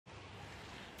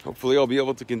Hopefully I'll be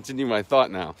able to continue my thought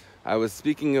now. I was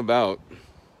speaking about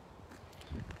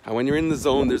how when you're in the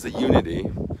zone, there's a unity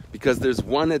because there's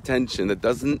one attention that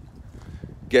doesn't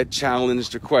get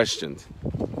challenged or questioned.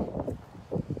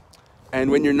 And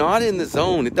when you're not in the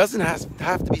zone, it doesn't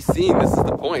have to be seen, this is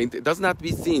the point, it doesn't have to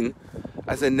be seen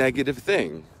as a negative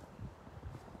thing.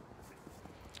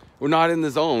 We're not in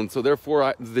the zone, so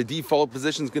therefore the default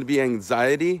position is going to be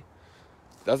anxiety.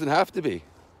 Doesn't have to be.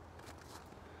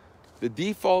 The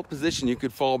default position you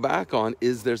could fall back on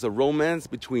is there's a romance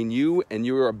between you and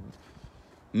your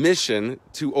mission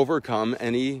to overcome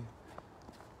any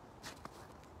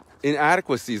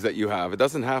inadequacies that you have. It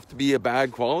doesn't have to be a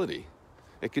bad quality.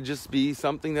 It could just be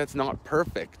something that's not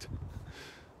perfect.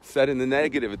 Said in the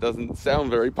negative, it doesn't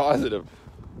sound very positive.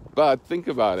 But think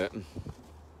about it.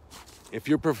 If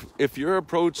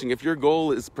your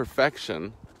goal is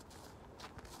perfection,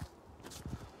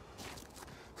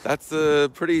 that's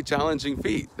a pretty challenging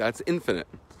feat. That's infinite.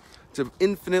 To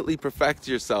infinitely perfect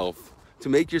yourself, to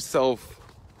make yourself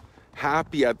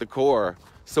happy at the core.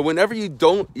 So whenever you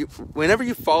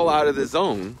fall out of the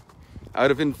zone,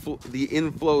 out of the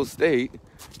inflow state,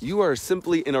 you are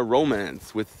simply in a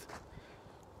romance with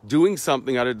doing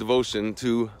something out of devotion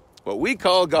to what we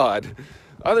call God.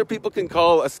 Other people can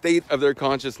call a state of their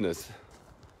consciousness.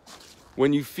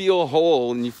 When you feel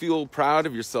whole and you feel proud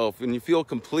of yourself and you feel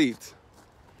complete.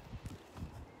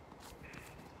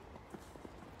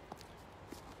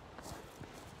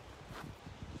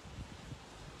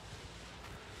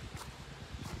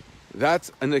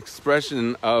 That's an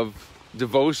expression of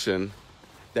devotion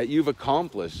that you've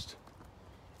accomplished.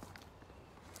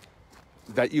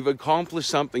 That you've accomplished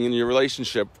something in your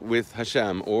relationship with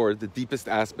Hashem, or the deepest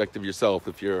aspect of yourself,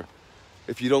 if you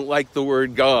don't like the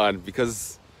word God,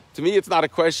 because to me it's not a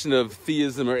question of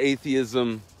theism or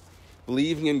atheism,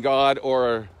 believing in God,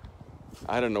 or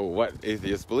I don't know what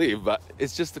atheists believe, but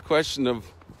it's just a question of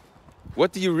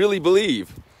what do you really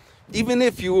believe? Even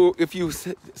if you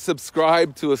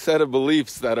subscribe to a set of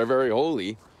beliefs that are very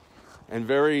holy and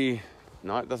it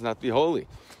doesn't have to be holy,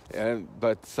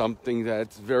 but something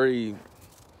that's very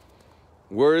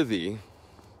worthy,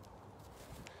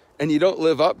 and you don't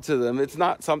live up to them, it's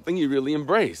not something you really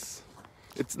embrace.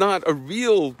 It's not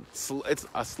it's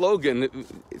a slogan.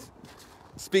 It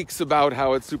speaks about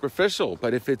how it's superficial,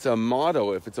 but if it's a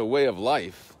motto, if it's a way of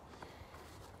life,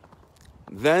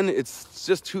 then it's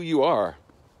just who you are.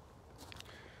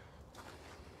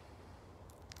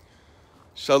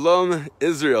 Shalom,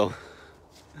 Israel.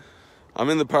 I'm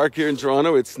in the park here in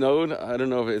Toronto. It snowed. I don't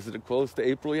know, is it close to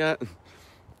April yet?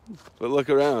 But look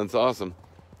around, it's awesome.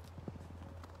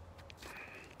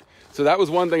 So that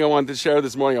was one thing I wanted to share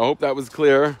this morning. I hope that was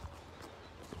clear.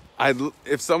 I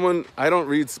don't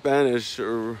read Spanish,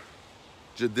 or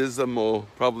Judismo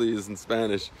probably is in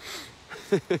Spanish.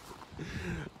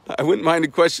 I wouldn't mind a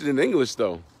question in English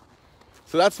though.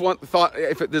 So that's one thought.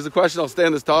 If there's a question, I'll stay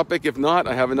on this topic. If not,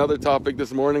 I have another topic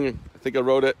this morning. I think I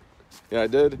wrote it. Yeah, I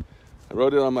did. I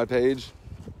wrote it on my page.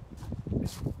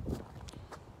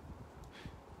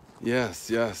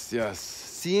 Yes.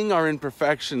 Seeing our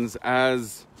imperfections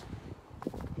as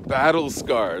battle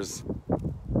scars.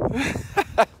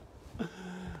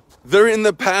 They're in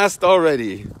the past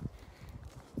already.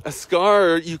 A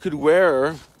scar you could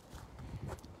wear,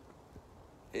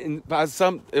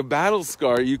 a battle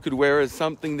scar you could wear as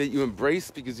something that you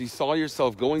embrace because you saw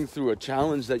yourself going through a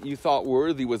challenge that you thought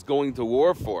worthy was going to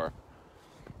war for.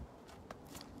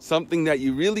 Something that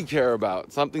you really care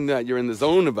about, something that you're in the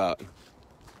zone about.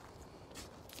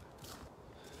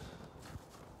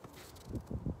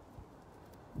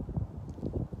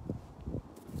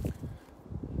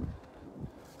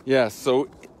 Yes, so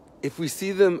if we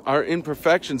see them, our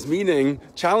imperfections, meaning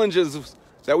challenges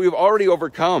that we've already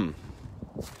overcome,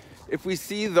 if we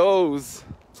see those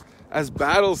as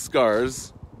battle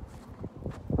scars,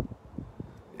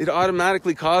 it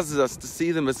automatically causes us to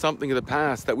see them as something of the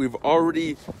past that we've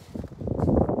already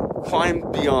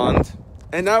climbed beyond.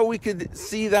 And now we could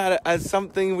see that as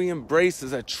something we embrace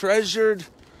as a treasured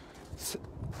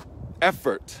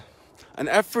effort. An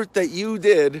effort that you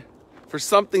did for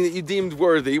something that you deemed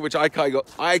worthy, which I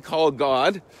call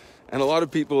God. And a lot of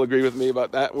people agree with me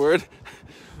about that word.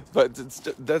 But it's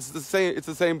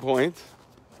the same point.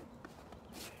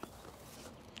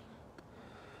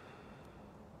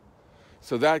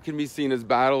 So that can be seen as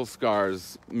battle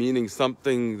scars, meaning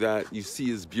something that you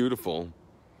see as beautiful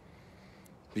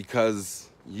because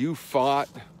you fought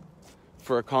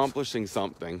for accomplishing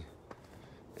something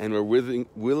and were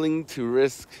willing to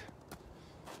risk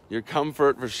your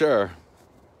comfort for sure,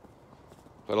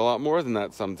 but a lot more than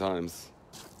that sometimes.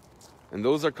 And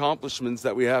those are accomplishments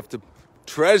that we have to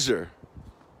treasure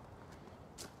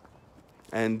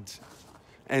and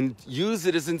use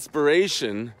it as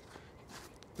inspiration,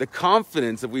 the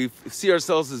confidence that we see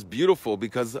ourselves as beautiful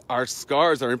because our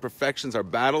scars, our imperfections, our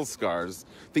battle scars,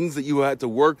 things that you had to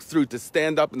work through to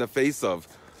stand up in the face of.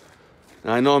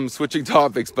 And I know I'm switching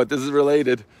topics, but this is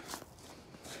related.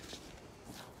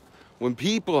 When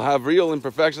people have real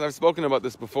imperfections, I've spoken about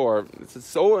this before,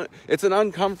 it's an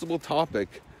uncomfortable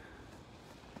topic.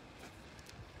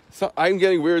 So I'm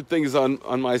getting weird things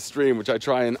on my stream, which I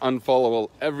try and unfollow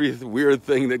every weird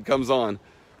thing that comes on.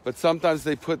 But sometimes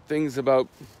they put things about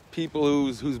people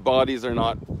whose bodies are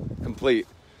not complete.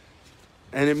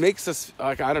 And it makes us,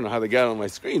 like, I don't know how they get on my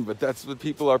screen, but that's what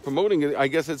people are promoting. I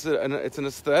guess it's an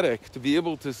aesthetic to be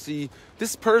able to see,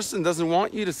 this person doesn't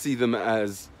want you to see them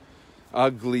as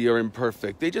ugly or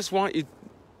imperfect. They just want you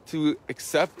to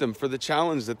accept them for the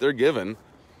challenge that they're given.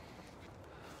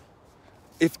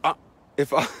 If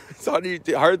it's hard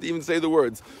to even say the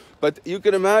words, but you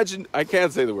can imagine, I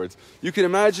can't say the words. You can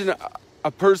imagine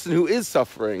a person who is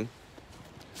suffering,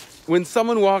 when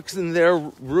someone walks in their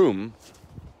room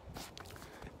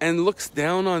and looks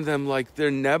down on them like they're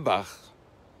Nebuch,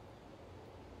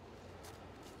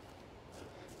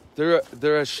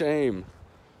 they're a shame.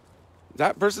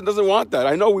 That person doesn't want that.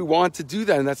 I know we want to do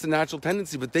that, and that's a natural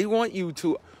tendency, but they want you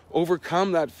to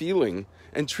overcome that feeling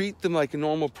and treat them like a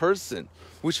normal person,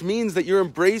 which means that you're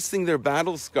embracing their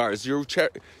battle scars.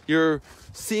 You're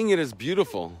seeing it as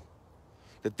beautiful,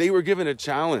 that they were given a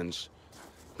challenge,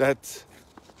 that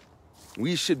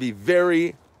we should be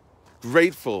very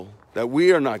grateful that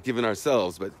we are not given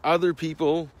ourselves, but other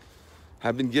people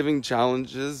have been given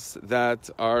challenges that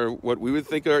are what we would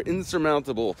think are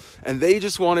insurmountable, and they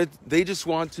just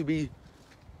want to be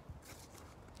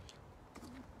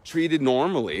treated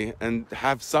normally and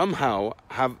somehow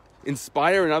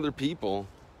inspire in other people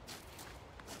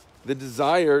the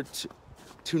desire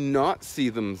to not see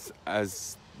themselves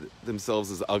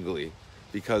as ugly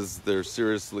because they're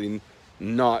seriously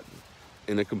not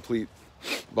in a complete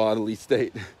bodily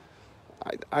state.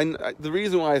 One of the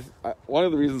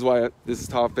reasons why this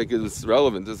topic is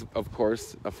relevant is, of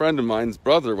course, a friend of mine's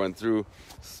brother went through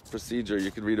this procedure. You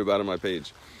can read about it on my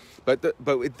page. But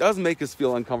it does make us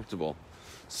feel uncomfortable.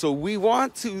 So we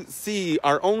want to see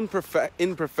our own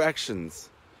imperfections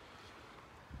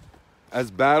as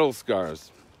battle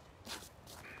scars.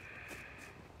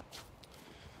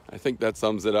 I think that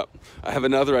sums it up. I have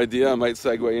another idea I might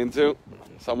segue into.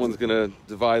 Someone's going to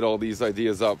divide all these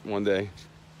ideas up one day.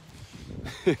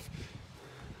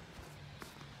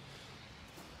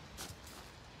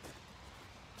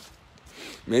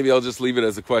 Maybe I'll just leave it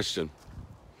as a question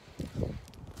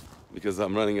because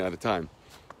I'm running out of time.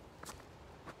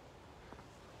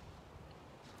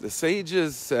 The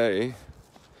sages say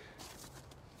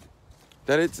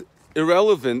that it's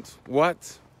irrelevant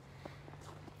what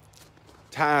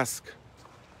task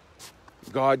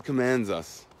God commands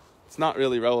us. It's not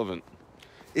really relevant.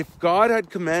 If God had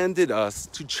commanded us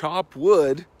to chop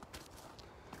wood,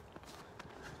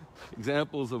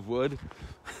 examples of wood,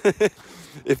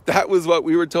 if that was what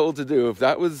we were told to do, if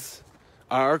that was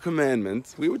our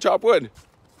commandment, we would chop wood.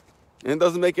 And it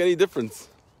doesn't make any difference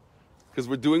because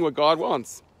we're doing what God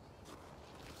wants.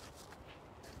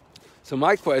 So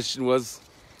my question was,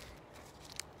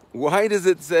 why does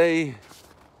it say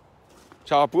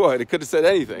chop wood? It could have said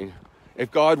anything.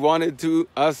 If God wanted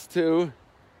us to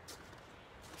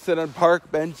sit on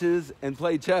park benches and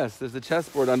play chess, there's a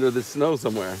chessboard under the snow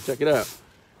somewhere. Check it out.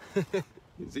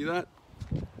 You see that?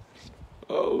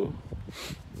 Oh.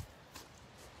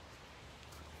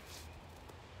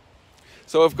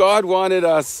 So if God wanted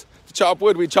us to chop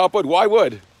wood, we chop wood. Why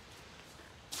wood?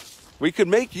 We could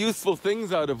make useful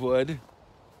things out of wood,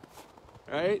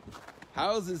 right?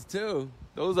 Houses too.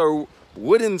 Those are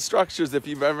wooden structures. If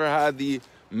you've ever had the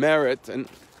merit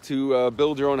to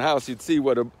build your own house, you'd see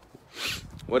what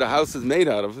a house is made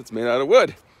out of. It's made out of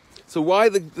wood. So why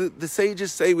the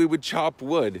sages say we would chop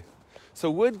wood?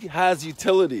 So wood has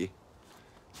utility.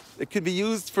 It could be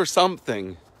used for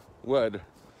something. Wood.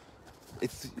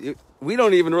 We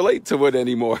don't even relate to wood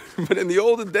anymore. But in the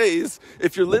olden days,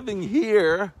 if you're living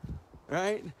here,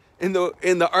 right, in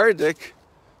the Arctic,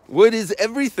 wood is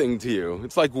everything to you.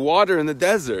 It's like water in the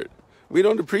desert. We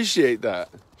don't appreciate that.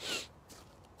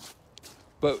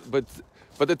 But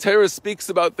the Torah speaks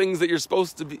about things that you're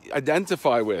supposed to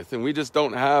identify with, and we just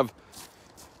don't have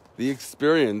the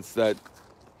experience that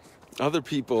other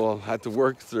people had to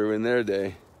work through in their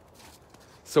day.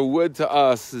 So wood to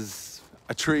us is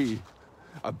a tree,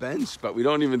 a bench, but we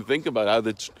don't even think about how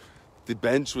the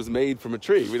bench was made from a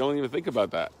tree. We don't even think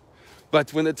about that.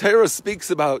 But when the Torah speaks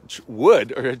about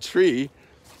wood or a tree,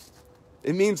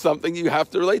 it means something you have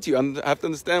to relate to. You have to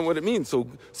understand what it means. So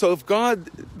if God,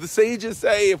 the sages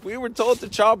say, if we were told to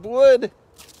chop wood,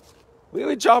 we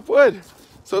would chop wood.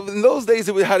 So in those days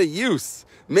it had a use.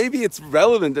 Maybe it's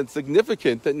relevant and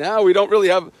significant that now we don't really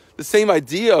have the same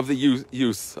idea of the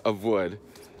use of wood.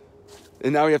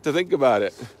 And now we have to think about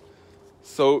it.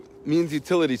 So it means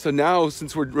utility. So now,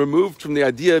 since we're removed from the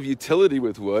idea of utility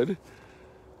with wood,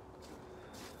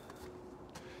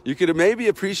 you could maybe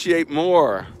appreciate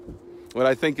more what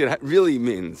I think it really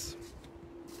means.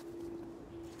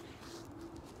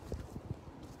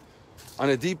 On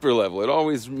a deeper level, it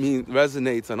always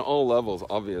resonates on all levels,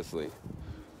 obviously.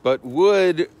 But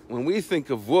wood, when we think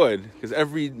of wood, because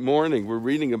every morning we're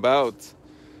reading about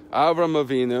Avram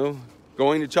Avinu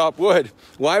going to chop wood.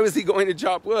 Why was he going to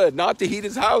chop wood? Not to heat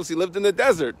his house. He lived in the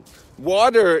desert.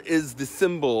 Water is the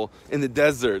symbol in the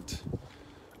desert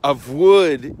of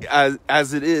wood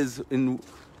as it is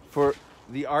for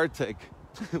the Arctic.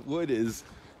 Wood is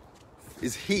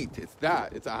heat.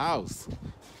 It's a house.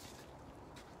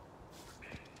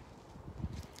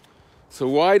 So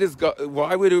why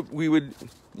would we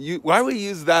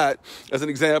use that as an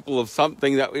example of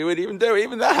something that we would even do?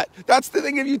 Even that's the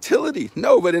thing of utility.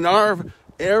 No, but in our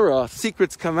era,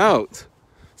 secrets come out.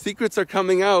 Secrets are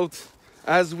coming out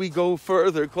as we go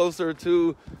further, closer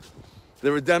to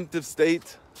the redemptive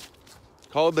state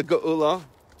called the Geula.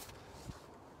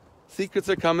 Secrets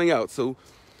are coming out. So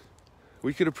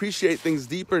we could appreciate things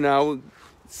deeper now,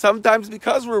 sometimes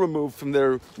because we're removed from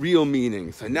their real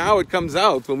meanings. And now it comes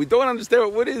out when we don't understand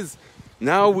what wood is.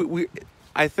 Now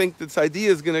I think this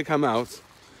idea is going to come out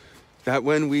that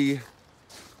when we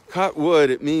cut wood,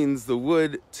 it means the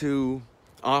wood to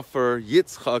offer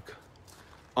Yitzchak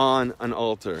on an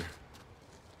altar.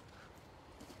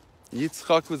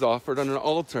 Yitzchak was offered on an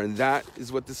altar, and that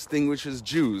is what distinguishes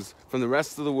Jews from the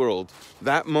rest of the world,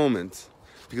 that moment.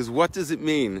 Because what does it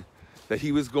mean that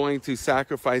he was going to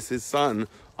sacrifice his son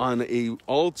on an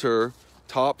altar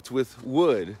topped with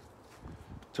wood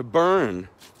to burn?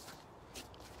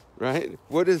 Right?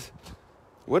 What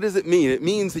does it mean? It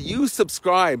means that you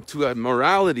subscribe to a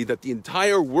morality that the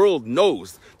entire world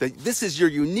knows, that this is your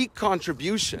unique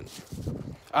contribution.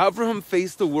 Abraham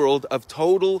faced a world of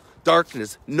total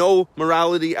darkness, no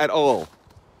morality at all.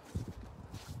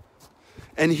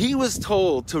 And he was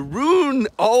told to ruin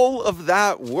all of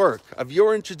that work of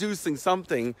your introducing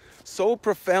something so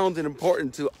profound and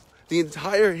important to the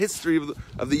entire history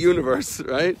of the universe,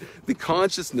 right? The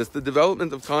consciousness, the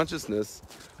development of consciousness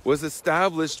was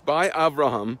established by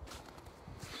Abraham.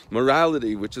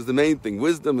 Morality, which is the main thing.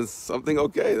 Wisdom is something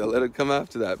okay, they'll let it come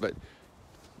after that. But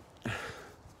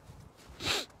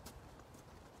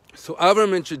so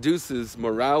Abraham introduces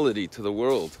morality to the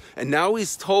world. And now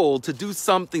he's told to do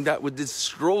something that would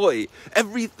destroy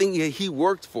everything he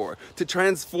worked for, to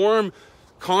transform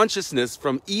consciousness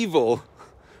from evil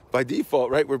by default,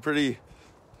 right?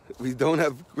 We don't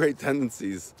have great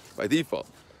tendencies by default.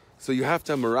 So you have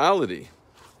to have morality.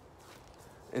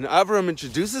 And Abraham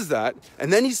introduces that,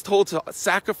 and then he's told to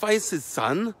sacrifice his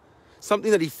son,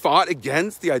 something that he fought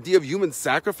against, the idea of human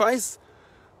sacrifice.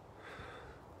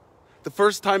 The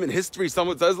first time in history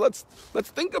someone says, let's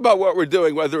think about what we're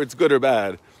doing, whether it's good or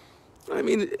bad. I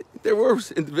mean, there were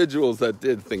individuals that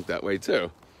did think that way too.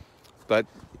 But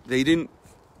they didn't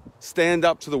stand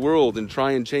up to the world and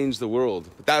try and change the world.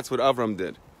 But that's what Abraham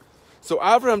did. So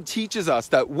Abraham teaches us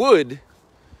that wood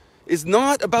is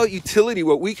not about utility,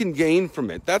 what we can gain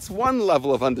from it. That's one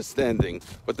level of understanding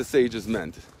what the sages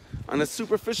meant. On a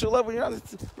superficial level, you're not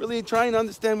really trying to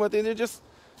understand what they're just,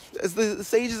 as the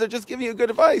sages are just giving you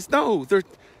good advice. No, they're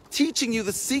teaching you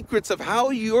the secrets of how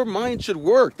your mind should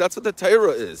work. That's what the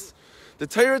Torah is. The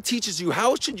Torah teaches you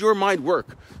how should your mind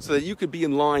work so that you could be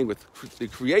in line with the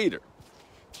Creator.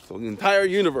 So the entire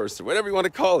universe, or whatever you want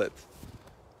to call it.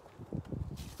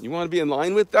 You want to be in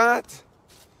line with that?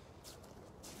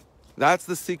 That's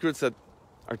the secrets that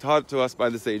are taught to us by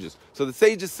the sages. So the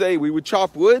sages say we would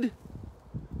chop wood.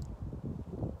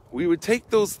 We would take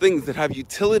those things that have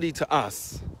utility to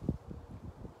us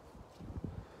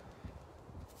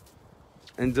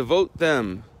and devote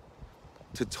them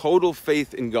to total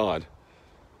faith in God.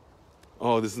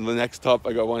 Oh, this is the next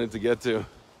topic I wanted to get to.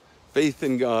 Faith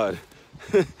in God.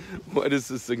 What is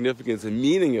the significance and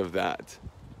meaning of that?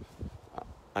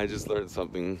 I just learned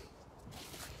something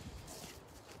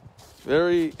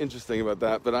very interesting about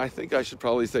that, but I think I should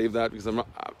probably save that because I'm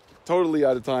totally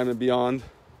out of time and beyond.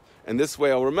 And this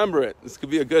way I'll remember it. This could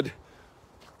be a good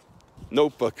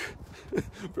notebook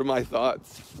for my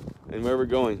thoughts and where we're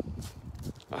going.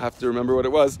 I'll have to remember what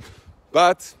it was.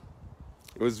 But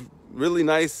it was really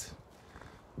nice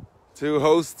to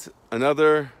host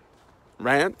another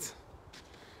rant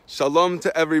Shalom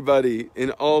to everybody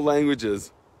in all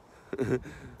languages.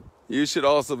 You should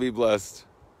also be blessed.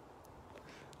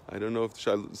 I don't know if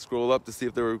should I scroll up to see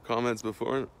if there were comments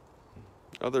before.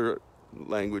 Other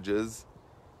languages.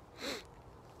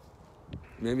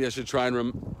 Maybe I should try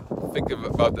and think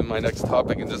about my next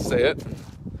topic and just say it.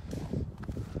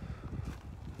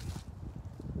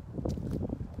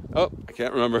 Oh, I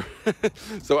can't remember.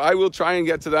 So I will try and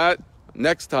get to that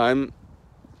next time.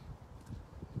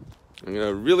 I'm going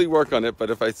to really work on it, but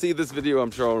if I see this video,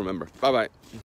 I'm sure I'll remember. Bye-bye.